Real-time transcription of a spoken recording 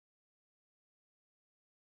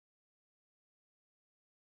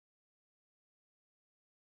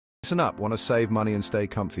Listen up, want to save money and stay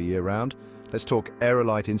comfy year-round? Let's talk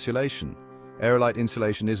Aerolite Insulation. Aerolite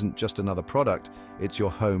Insulation isn't just another product, it's your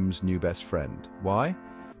home's new best friend. Why?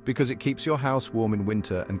 Because it keeps your house warm in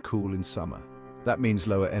winter and cool in summer. That means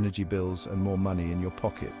lower energy bills and more money in your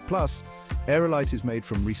pocket. Plus, Aerolite is made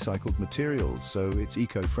from recycled materials, so it's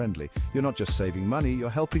eco-friendly. You're not just saving money, you're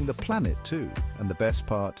helping the planet too. And the best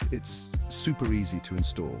part, it's super easy to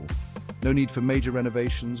install. No need for major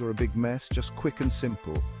renovations or a big mess, just quick and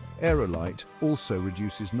simple. Aerolite also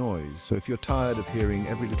reduces noise, so if you're tired of hearing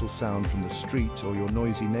every little sound from the street or your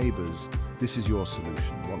noisy neighbors, this is your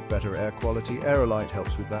solution. Want better air quality? Aerolite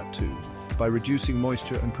helps with that too, by reducing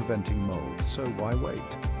moisture and preventing mold. So why wait?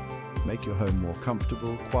 Make your home more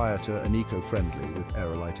comfortable, quieter and eco-friendly with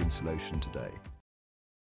Aerolite Insulation today.